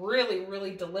is really,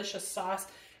 really delicious sauce.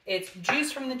 It's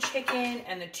juice from the chicken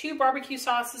and the 2 barbecue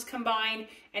sauces combined.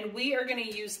 And we are gonna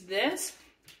use this,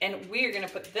 and we are gonna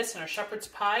put this in our shepherd's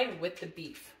pie with the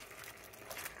beef.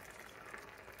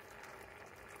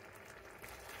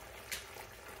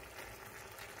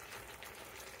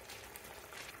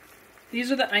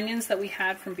 These are the onions that we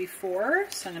had from before,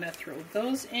 so I'm gonna throw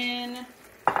those in.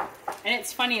 And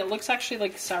it's funny, it looks actually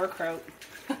like sauerkraut,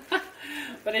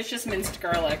 but it's just minced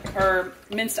garlic or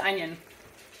minced onion.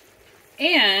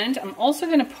 And I'm also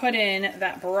gonna put in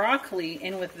that broccoli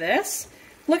in with this.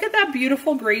 Look at that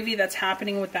beautiful gravy that's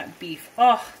happening with that beef.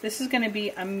 Oh, this is gonna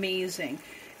be amazing.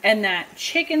 And that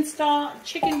chicken stock,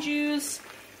 chicken juice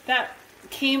that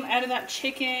came out of that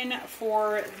chicken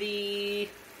for the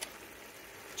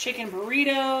chicken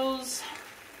burritos.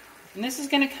 And this is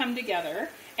gonna come together.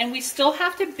 And we still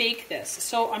have to bake this.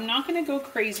 So I'm not gonna go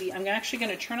crazy. I'm actually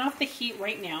gonna turn off the heat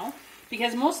right now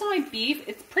because most of my beef,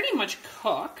 it's pretty much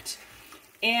cooked.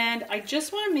 And I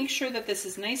just wanna make sure that this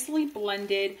is nicely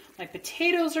blended. My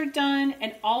potatoes are done.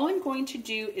 And all I'm going to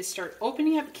do is start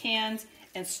opening up cans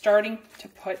and starting to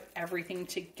put everything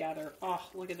together. Oh,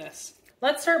 look at this.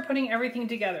 Let's start putting everything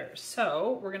together.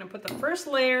 So we're gonna put the first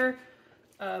layer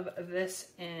of this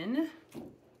in.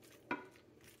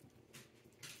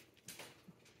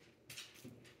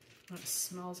 It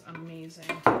smells amazing.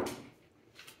 And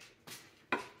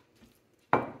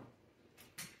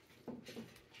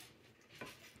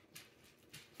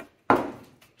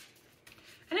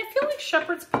I feel like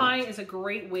shepherd's pie is a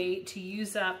great way to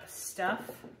use up stuff.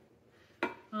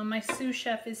 My sous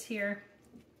chef is here.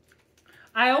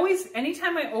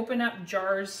 Anytime I open up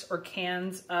jars or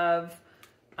cans of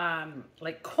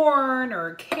like corn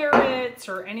or carrots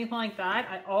or anything like that,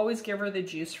 I always give her the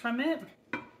juice from it.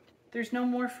 There's no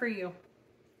more for you.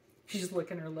 She's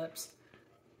licking her lips.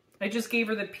 I just gave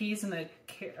her the peas and the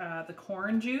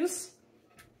corn juice.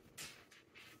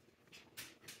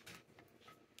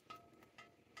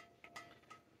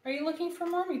 Are you looking for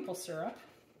more maple syrup?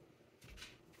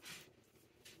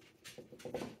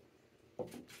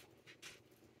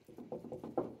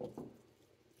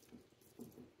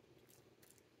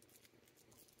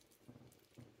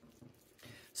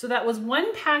 So that was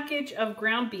 1 package of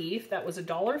ground beef. That was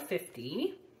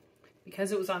 $1.50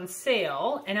 because it was on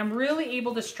sale, and I'm really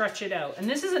able to stretch it out. And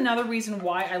this is another reason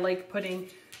why I like putting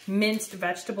minced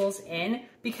vegetables in,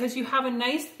 because you have a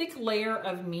nice thick layer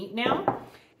of meat now.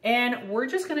 And we're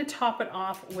just gonna top it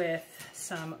off with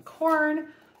some corn.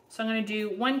 So I'm gonna do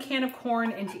 1 can of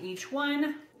corn into each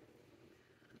one.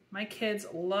 My kids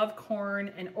love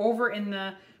corn. And over in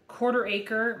the quarter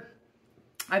acre,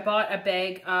 I bought a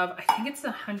bag of, I think it's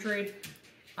 100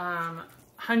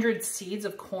 seeds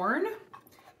of corn.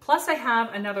 Plus I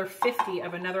have another 50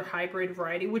 of another hybrid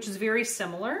variety, which is very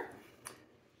similar.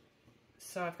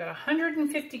 So I've got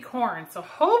 150 corn. So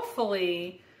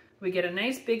hopefully we get a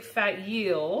nice big fat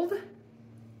yield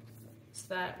so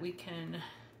that we can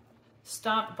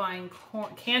stop buying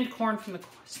canned corn from the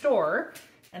store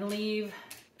and leave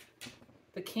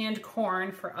the canned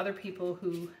corn for other people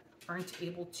who aren't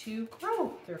able to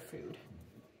grow their food.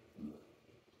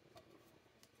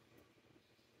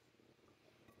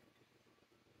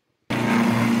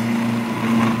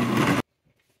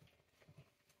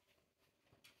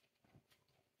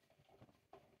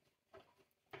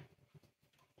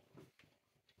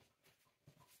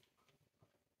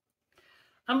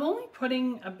 I'm only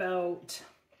putting about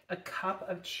a cup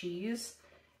of cheese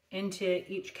into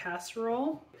each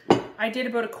casserole. I did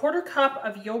about a 1/4 cup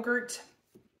of yogurt.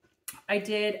 I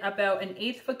did about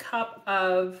 1/8 of a cup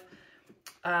of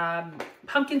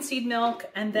pumpkin seed milk,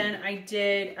 and then I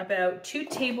did about 2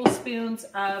 tablespoons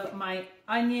of my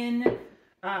onion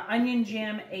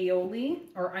jam aioli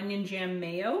or onion jam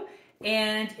mayo.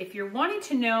 And if you're wanting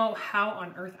to know how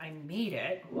on earth I made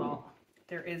it, well,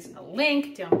 there is a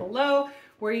link down below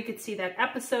where you could see that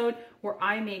episode where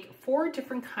I make 4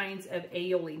 different kinds of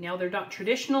aioli. Now, they're not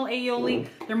traditional aioli,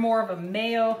 they're more of a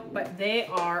mayo, but they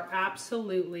are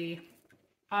absolutely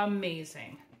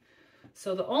amazing.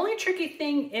 So the only tricky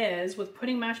thing is with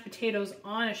putting mashed potatoes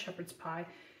on a shepherd's pie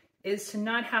is to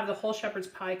not have the whole shepherd's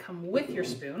pie come with your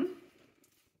spoon,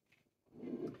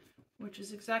 which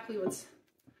is exactly what's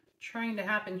trying to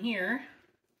happen here.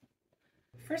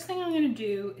 First thing I'm going to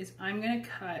do is I'm going to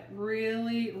cut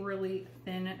really, really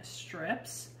thin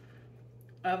strips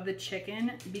of the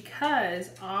chicken because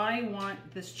I want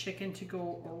this chicken to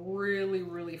go really,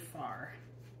 really far.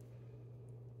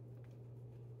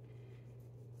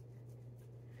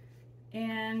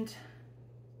 And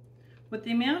with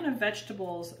the amount of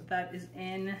vegetables that is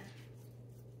in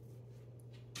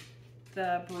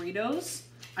the burritos,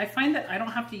 I find that I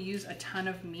don't have to use a ton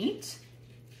of meat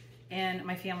and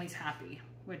my family's happy,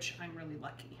 which I'm really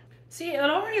lucky. See, it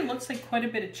already looks like quite a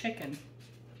bit of chicken.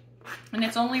 And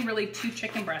it's only really 2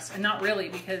 chicken breasts, and not really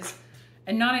because,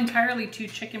 and not entirely 2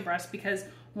 chicken breasts because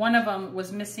one of them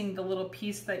was missing the little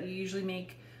piece that you usually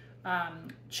make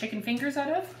chicken fingers out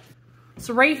of.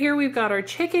 So right here we've got our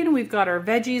chicken, we've got our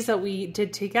veggies that we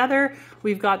did together,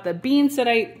 we've got the beans that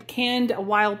I canned a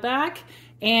while back,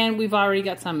 and we've already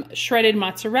got some shredded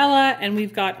mozzarella, and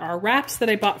we've got our wraps that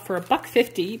I bought for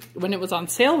 $1.50 when it was on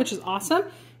sale, which is awesome.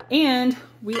 And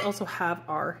we also have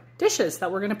our dishes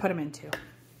that we're gonna put them into.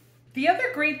 The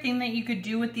other great thing that you could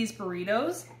do with these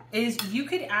burritos is you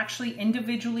could actually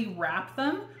individually wrap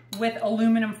them with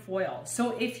aluminum foil.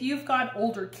 So if you've got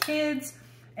older kids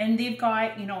and they've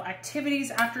got, you know, activities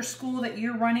after school that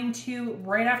you're running to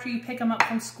right after you pick them up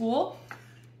from school,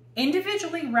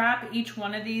 individually wrap each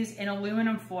one of these in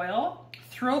aluminum foil,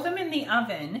 throw them in the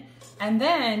oven, and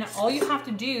then all you have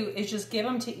to do is just give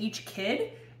them to each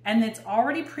kid, and it's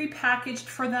already pre-packaged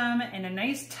for them in a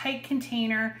nice tight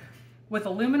container with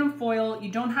aluminum foil.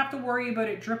 You don't have to worry about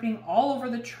it dripping all over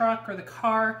the truck or the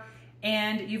car,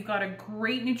 and you've got a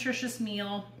great nutritious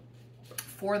meal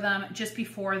for them just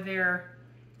before their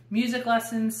music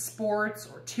lessons, sports,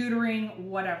 or tutoring,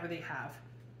 whatever they have.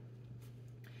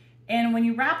 And when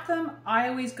you wrap them, I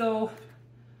always go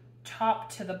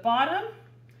top to the bottom,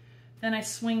 then I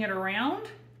swing it around,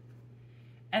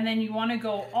 and then you want to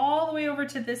go all the way over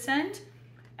to this end,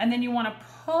 and then you want to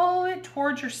pull it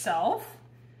towards yourself.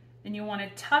 Then you want to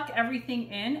tuck everything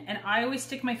in, and I always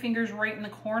stick my fingers right in the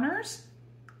corners,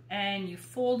 and you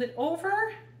fold it over,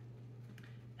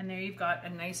 and there you've got a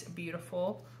nice,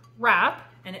 beautiful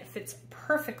wrap, and it fits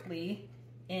perfectly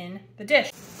in the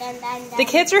dish. The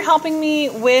kids are helping me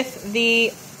with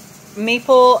the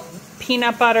maple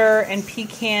peanut butter and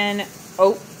pecan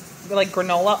oat, like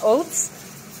granola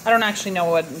oats. I don't actually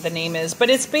know what the name is, but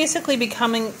it's basically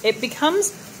it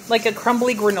becomes like a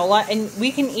crumbly granola, and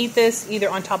we can eat this either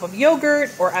on top of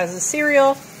yogurt or as a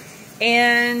cereal.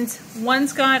 And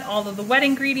one's got all of the wet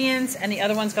ingredients and the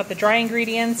other one's got the dry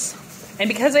ingredients. And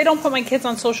because I don't put my kids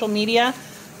on social media,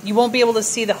 you won't be able to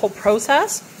see the whole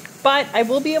process, but I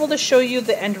will be able to show you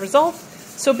the end result.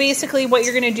 So basically what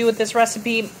you're gonna do with this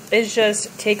recipe is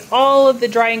just take all of the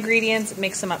dry ingredients,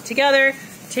 mix them up together,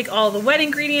 take all the wet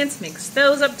ingredients, mix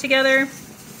those up together,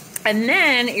 and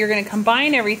then you're gonna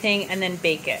combine everything and then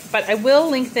bake it. But I will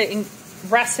link the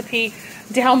recipe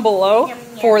down below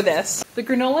for this. The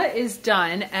granola is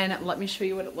done, and let me show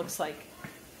you what it looks like.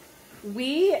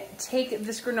 We take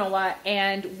this granola,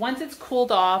 and once it's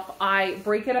cooled off, I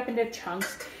break it up into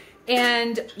chunks,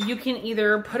 and you can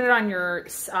either put it on your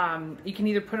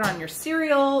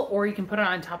cereal, or you can put it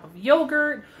on top of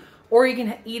yogurt, or you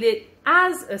can eat it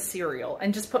as a cereal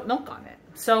and just put milk on it.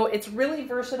 So it's really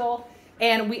versatile.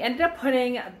 And we ended up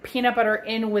putting peanut butter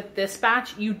in with this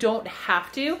batch. You don't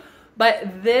have to,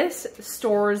 but this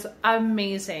stores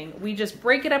amazing. We just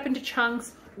break it up into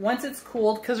chunks once it's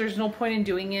cooled, because there's no point in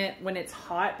doing it when it's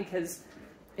hot, because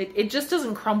it just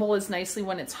doesn't crumble as nicely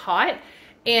when it's hot.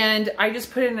 And I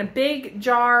just put it in a big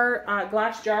jar,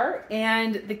 glass jar,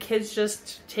 and the kids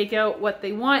just take out what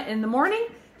they want in the morning,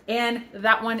 and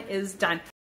that one is done.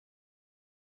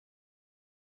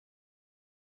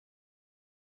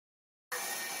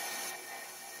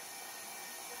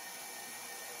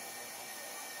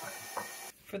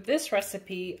 For this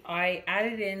recipe, I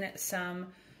added in some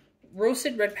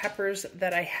roasted red peppers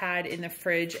that I had in the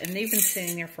fridge, and they've been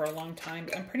sitting there for a long time.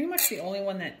 I'm pretty much the only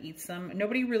one that eats them.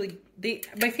 Nobody really,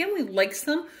 my family likes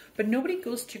them, but nobody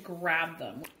goes to grab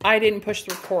them. I didn't push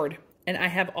the record, and I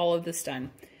have all of this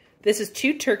done. This is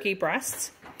 2 turkey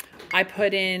breasts. I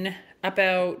put in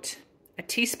about a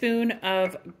teaspoon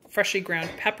of freshly ground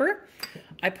pepper.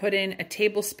 I put in a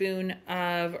tablespoon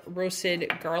of roasted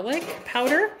garlic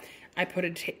powder. I put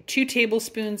 2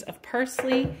 tablespoons of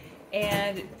parsley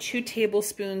and 2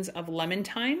 tablespoons of lemon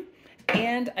thyme.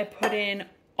 And I put in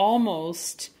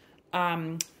almost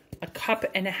a cup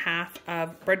and a half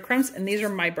of breadcrumbs. And these are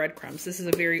my breadcrumbs. This is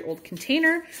a very old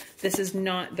container. This is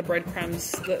not the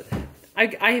breadcrumbs.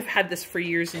 I have had this for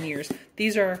years and years.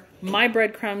 These are my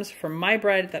breadcrumbs from my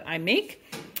bread that I make.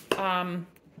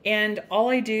 And all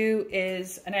I do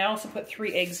is, and I also put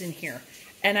 3 eggs in here.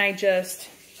 And I just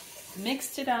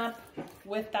mixed it up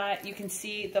with that. You can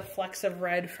see the flecks of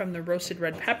red from the roasted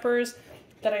red peppers.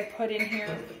 that I put in here,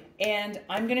 and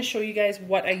I'm gonna show you guys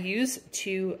what I use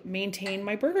to maintain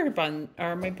my burger bun,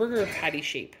 or my burger patty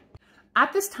shape.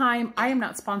 At this time, I am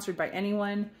not sponsored by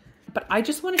anyone, but I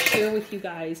just wanna share with you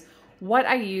guys what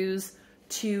I use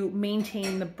to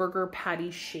maintain the burger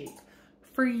patty shape.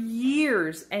 For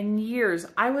years and years,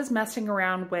 I was messing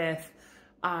around with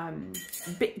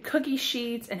cookie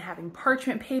sheets and having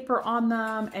parchment paper on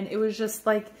them, and it was just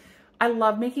like, I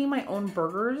love making my own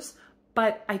burgers,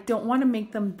 but I don't want to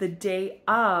make them the day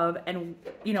of, and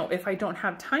you know, if I don't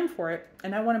have time for it,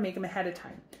 and I want to make them ahead of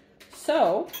time.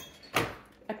 So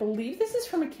I believe this is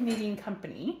from a Canadian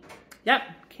company. Yep,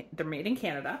 they're made in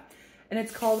Canada, and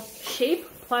it's called Shape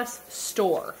Plus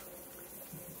Store.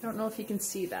 I don't know if you can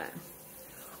see that.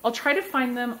 I'll try to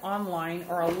find them online,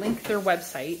 or I'll link their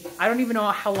website. I don't even know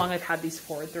how long I've had these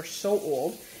for. They're so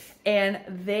old, and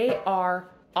they are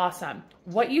awesome.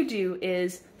 What you do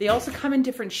is, they also come in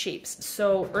different shapes.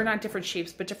 So, or not different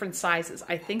shapes, but different sizes.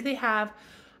 I think they have,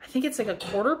 I think it's like a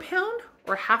 1/4 pound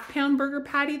or 1/2 pound burger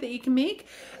patty that you can make.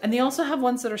 And they also have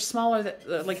ones that are smaller,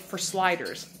 that like for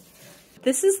sliders.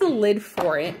 This is the lid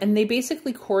for it, and they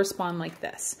basically correspond like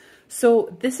this.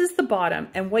 So this is the bottom,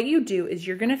 and what you do is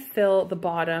you're gonna fill the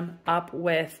bottom up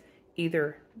with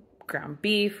either ground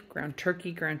beef, ground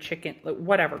turkey, ground chicken,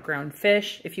 whatever, ground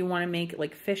fish, if you wanna make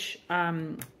like fish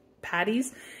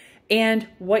patties. And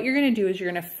what you're gonna do is you're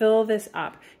gonna fill this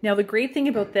up. Now the great thing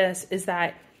about this is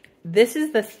that this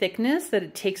is the thickness that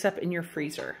it takes up in your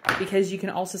freezer, because you can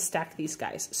also stack these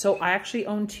guys. So I actually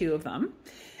own 2 of them.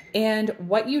 And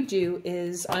what you do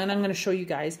is, and I'm gonna show you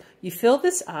guys, you fill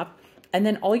this up, and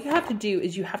then all you have to do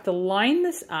is you have to line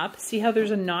this up. See how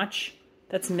there's a notch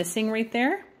that's missing right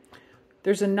there?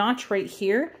 There's a notch right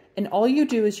here. And all you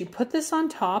do is you put this on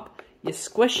top, you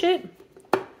squish it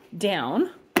down,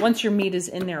 once your meat is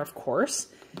in there, of course,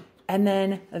 and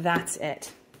then that's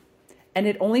it. And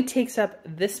it only takes up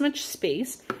this much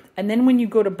space. And then when you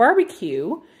go to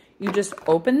barbecue, you just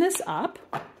open this up.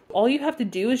 All you have to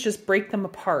do is just break them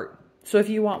apart. So if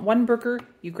you want 1 burger,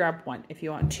 you grab 1. If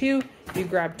you want 2, you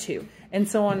grab 2. And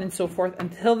so on and so forth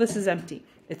until this is empty.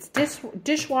 It's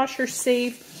dishwasher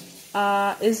safe.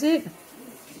 Is it?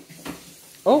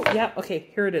 Oh, yeah. Okay,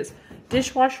 here it is.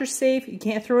 Dishwasher safe. You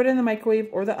can't throw it in the microwave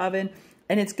or the oven.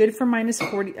 And it's good for minus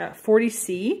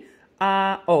 40°C.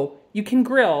 Oh, you can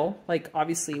grill, like,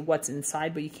 obviously what's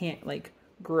inside, but you can't, like,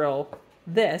 grill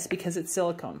this because it's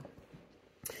silicone.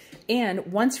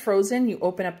 And once frozen, you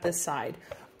open up this side.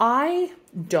 I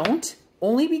don't,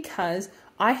 only because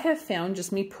I have found,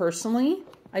 just me personally,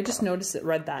 I just noticed it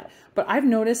read that, but I've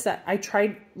noticed that I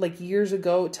tried like years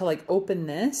ago to like open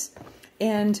this,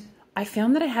 and I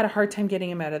found that I had a hard time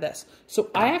getting them out of this. So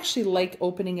I actually like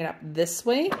opening it up this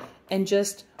way and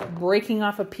just breaking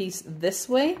off a piece this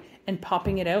way and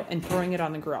popping it out and throwing it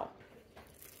on the grill.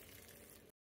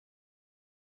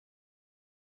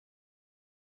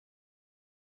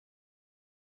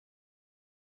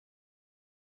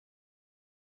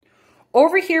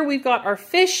 Over here, we've got our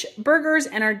fish burgers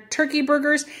and our turkey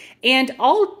burgers, and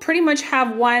I'll pretty much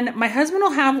have 1. My husband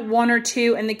will have 1 or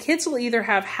 2, and the kids will either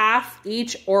have half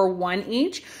each or 1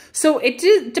 each. So it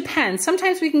depends.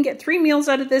 Sometimes we can get 3 meals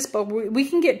out of this, but we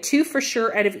can get 2 for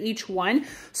sure out of each one.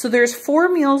 So there's 4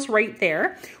 meals right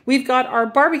there. We've got our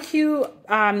barbecue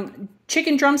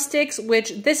chicken drumsticks,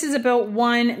 which this is about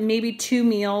 1, maybe 2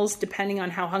 meals, depending on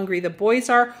how hungry the boys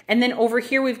are. And then over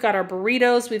here, we've got our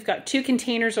burritos. We've got 2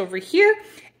 containers over here,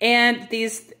 and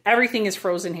everything is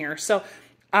frozen here. So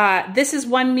this is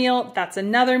 1 meal. That's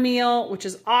another meal, which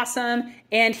is awesome.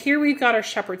 And here we've got our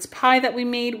Sherphards Pie that we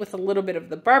made with a little bit of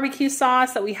the barbecue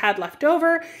sauce that we had left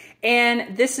over.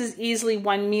 And this is easily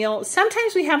 1 meal.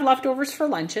 Sometimes we have leftovers for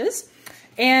lunches.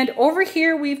 And over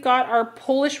here, we've got our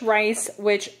Polish rice,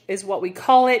 which is what we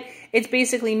call it. It's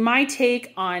basically my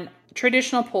take on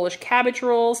traditional Polish cabbage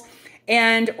rolls.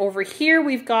 And over here,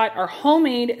 we've got our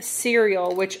homemade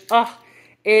cereal, which,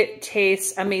 it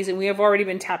tastes amazing. We have already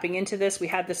been tapping into this. We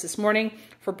had this morning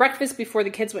for breakfast before the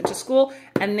kids went to school,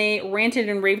 and they ranted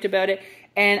and raved about it.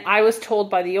 And I was told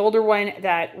by the older one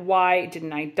that, why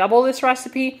didn't I double this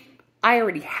recipe? I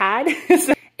already had.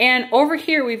 And over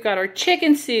here, we've got our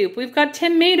chicken soup. We've got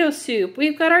tomato soup.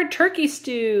 We've got our turkey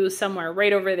stew somewhere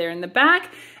right over there in the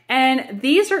back. And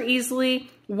these are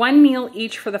easily 1 meal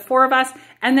each for the 4 of us.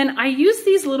 And then I use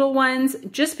these little ones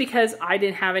just because I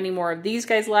didn't have any more of these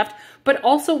guys left. But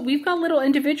also, we've got little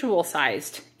individual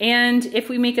sized. And if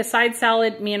we make a side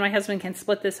salad, me and my husband can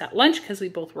split this at lunch because we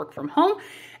both work from home.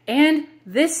 And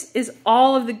this is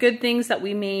all of the good things that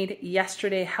we made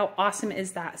yesterday. How awesome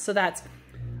is that? So that's,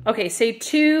 okay, say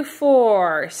 2,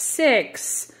 4,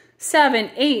 6, 7,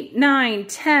 8, 9,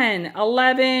 10,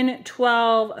 11,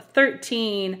 12,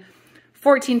 13,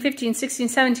 14, 15, 16,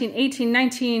 17, 18,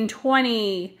 19,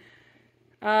 20.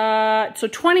 So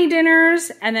 20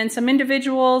 dinners and then some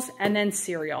individuals and then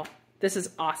cereal. This is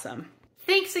awesome.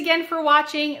 Thanks again for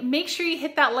watching. Make sure you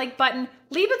hit that like button.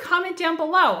 Leave a comment down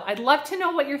below. I'd love to know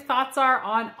what your thoughts are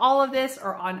on all of this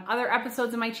or on other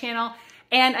episodes of my channel.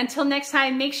 And until next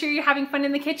time, make sure you're having fun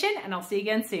in the kitchen, and I'll see you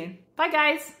again soon. Bye,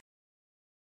 guys.